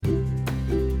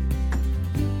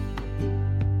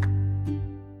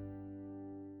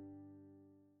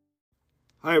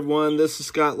Hi everyone, this is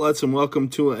Scott Lutz and welcome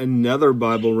to another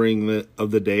Bible reading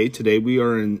of the day. Today we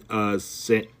are in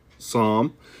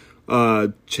Psalm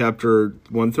chapter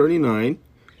 139,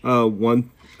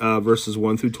 verses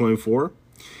 1 through 24.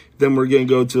 Then we're going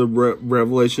to go to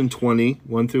Revelation 20,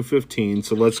 1 through 15.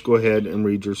 So let's go ahead and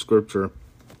read your scripture.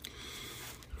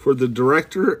 For the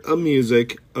director of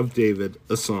music of David,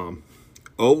 a psalm.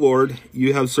 O Lord,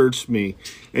 you have searched me,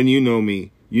 and you know me.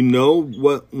 You know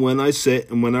when I sit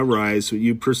and when I rise.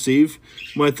 You perceive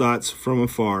my thoughts from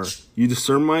afar. You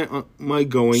discern my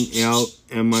going out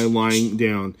and my lying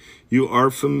down. You are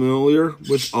familiar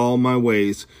with all my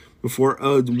ways. Before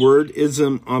a word is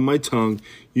on my tongue,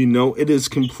 you know it is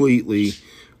completely,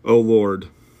 O Lord.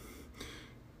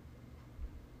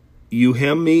 You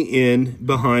hem me in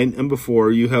behind and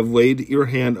before. You have laid your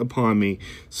hand upon me.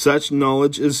 Such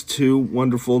knowledge is too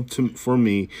wonderful for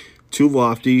me, too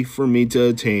lofty for me to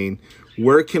attain.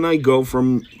 Where can I go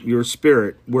from your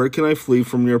spirit? Where can I flee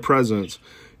from your presence?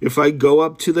 If I go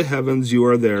up to the heavens, you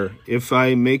are there. If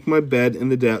I make my bed in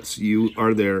the depths, you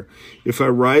are there. If I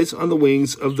rise on the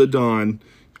wings of the dawn,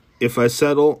 if I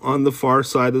settle on the far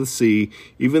side of the sea,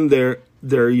 even there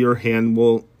your hand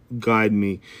will guide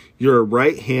me. Your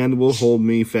right hand will hold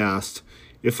me fast.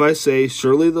 If I say,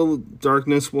 surely the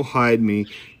darkness will hide me,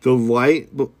 the light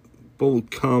will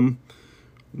come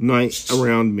night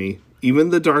around me. Even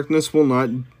the darkness will not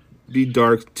be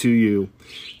dark to you.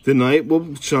 The night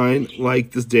will shine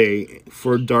like the day,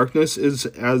 for darkness is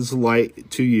as light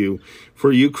to you.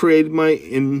 For you created my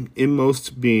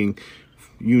inmost being.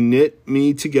 You knit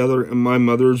me together in my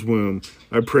mother's womb.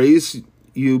 I praise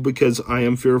you because I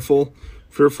am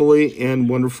fearfully and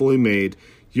wonderfully made.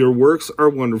 Your works are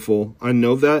wonderful. I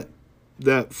know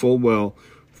that full well.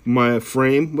 My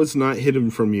frame was not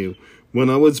hidden from you. When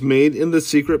I was made in the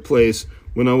secret place,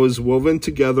 when I was woven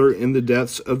together in the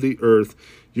depths of the earth,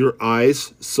 your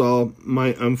eyes saw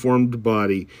my unformed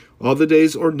body. All the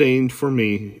days ordained for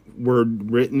me were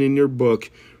written in your book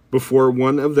before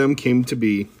one of them came to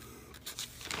be.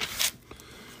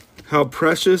 How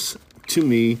precious to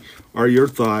me are your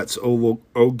thoughts, O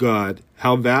God.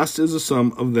 How vast is the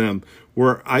sum of them.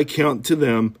 Were I count to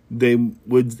them, they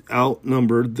would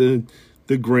outnumber the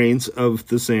grains of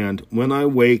the sand. When I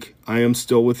wake, I am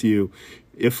still with you.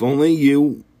 If only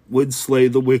you would slay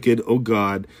the wicked, O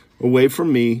God. Away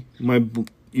from me,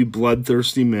 you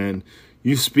bloodthirsty men.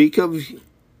 They speak of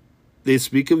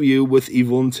you with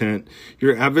evil intent.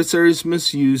 Your adversaries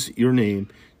misuse your name.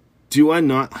 Do I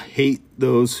not hate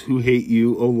those who hate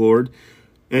you, O Lord,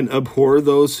 and abhor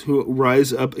those who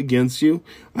rise up against you?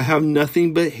 I have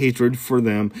nothing but hatred for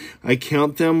them. I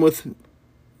count them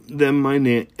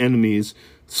my enemies.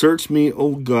 Search me,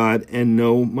 O God, and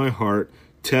know my heart.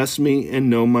 Test me and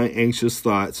know my anxious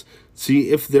thoughts. See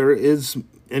if there is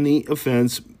any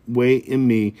offense way in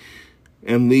me,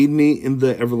 and lead me in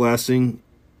the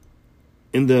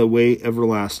way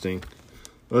everlasting.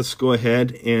 Let's go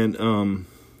ahead and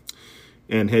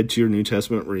head to your New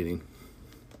Testament reading.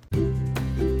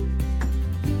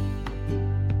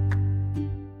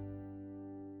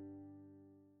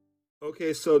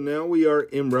 Okay, so now we are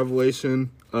in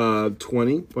Revelation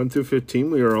 20, 1 through 15.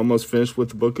 We are almost finished with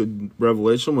the book of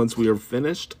Revelation. Once we are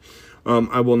finished,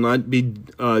 I will not be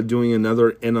doing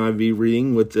another NIV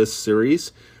reading with this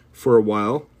series for a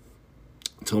while,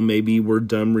 until maybe we're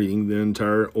done reading the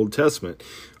entire Old Testament.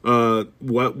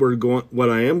 What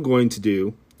I am going to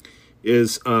do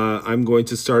is I'm going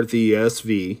to start the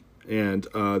ESV, and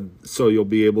so you'll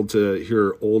be able to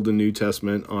hear Old and New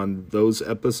Testament on those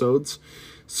episodes.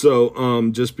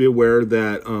 So just be aware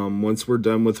that once we're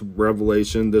done with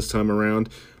Revelation this time around,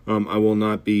 I will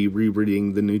not be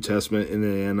rereading the New Testament in the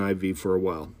NIV for a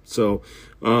while. So,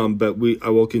 but I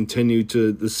will continue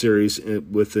to the series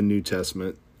with the New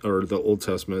Testament or the Old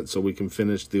Testament, so we can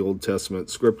finish the Old Testament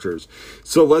scriptures.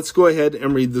 So let's go ahead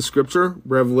and read the scripture,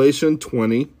 Revelation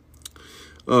 20,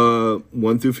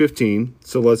 1 through 15.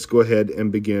 So let's go ahead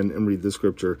and begin and read the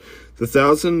scripture. The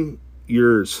 1,000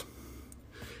 years.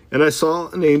 And I saw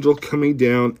an angel coming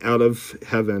down out of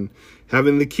heaven,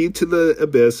 having the key to the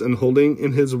abyss, and holding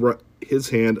in his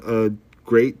hand a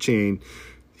great chain.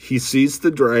 He seized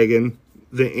the dragon,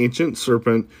 the ancient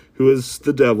serpent, who is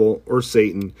the devil, or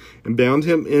Satan, and bound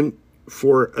him in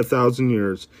for 1,000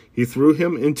 years. He threw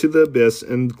him into the abyss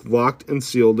and locked and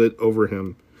sealed it over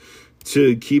him,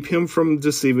 to keep him from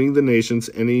deceiving the nations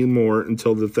any more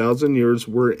until the 1,000 years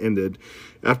were ended.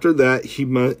 After that,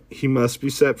 he must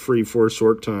be set free for a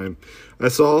short time. I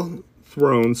saw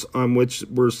thrones on which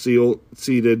were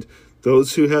seated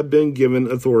those who had been given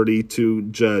authority to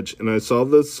judge, and I saw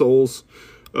the souls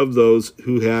of those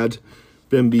who had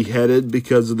been beheaded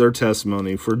because of their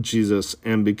testimony for Jesus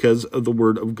and because of the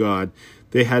word of God.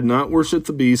 They had not worshipped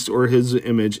the beast or his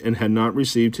image and had not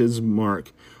received his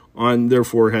mark on their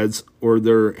foreheads or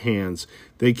their hands.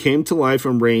 They came to life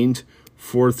and reigned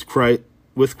forth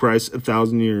with Christ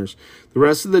 1,000 years. The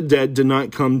rest of the dead did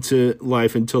not come to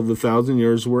life until the 1,000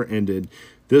 years were ended.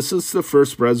 This is the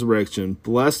first resurrection.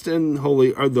 Blessed and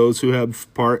holy are those who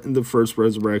have part in the first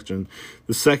resurrection.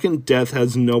 The second death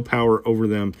has no power over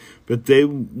them, but they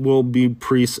will be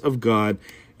priests of God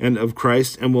and of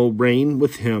Christ and will reign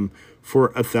with him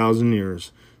for 1,000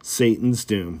 years. Satan's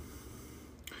doom.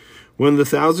 When the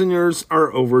 1,000 years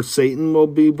are over, Satan will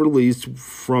be released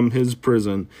from his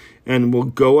prison and will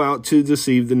go out to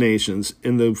deceive the nations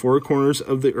in the four corners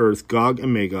of the earth, Gog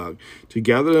and Magog, to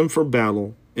gather them for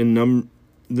battle. In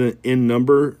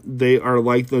number, they are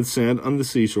like the sand on the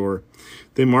seashore.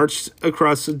 They marched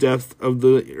across the depth of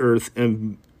the earth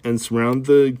and surround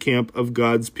the camp of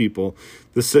God's people,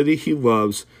 the city he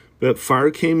loves. But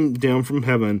fire came down from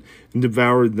heaven and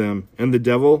devoured them, and the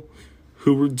devil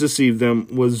who deceived them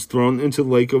was thrown into the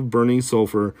lake of burning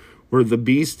sulfur, where the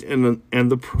beast and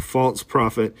the false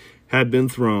prophet had been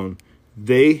thrown.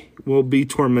 They will be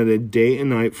tormented day and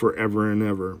night forever and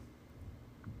ever.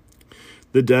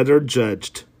 The dead are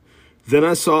judged. Then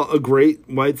I saw a great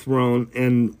white throne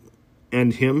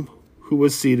and him who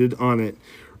was seated on it.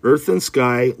 Earth and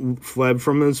sky fled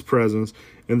from his presence,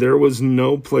 and there was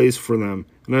no place for them.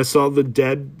 And I saw the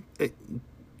dead,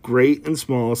 great and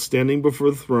small, standing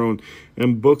before the throne,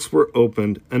 and books were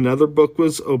opened. Another book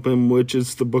was opened, which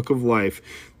is the book of life.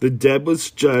 The dead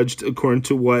was judged according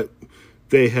to what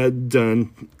they had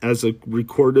done, as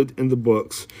recorded in the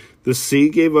books. The sea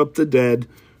gave up the dead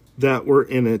that were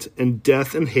in it, and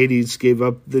death and Hades gave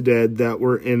up the dead that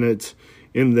were in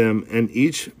them, and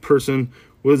each person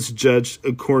was judged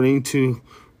according to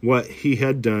what he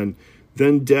had done.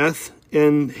 Then death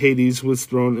and Hades was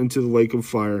thrown into the lake of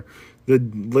fire. The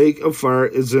lake of fire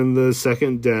is the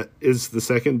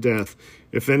second death.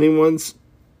 If anyone's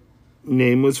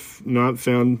name was not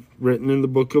found written in the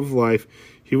book of life,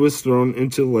 he was thrown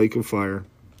into the lake of fire.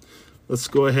 Let's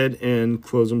go ahead and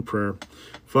close in prayer.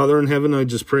 Father in heaven, I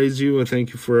just praise you. I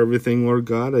thank you for everything, Lord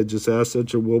God. I just ask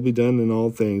that your will be done in all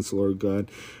things, Lord God.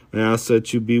 I ask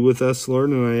that you be with us,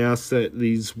 Lord, and I ask that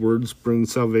these words bring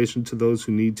salvation to those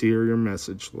who need to hear your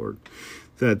message, Lord.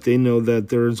 That they know that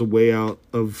there is a way out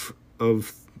of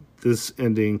this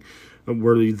ending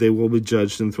where they will be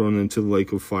judged and thrown into the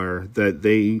lake of fire.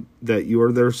 That you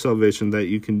are their salvation,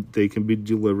 that they can be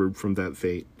delivered from that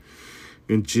fate.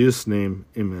 In Jesus' name,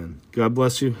 amen. God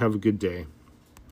bless you. Have a good day.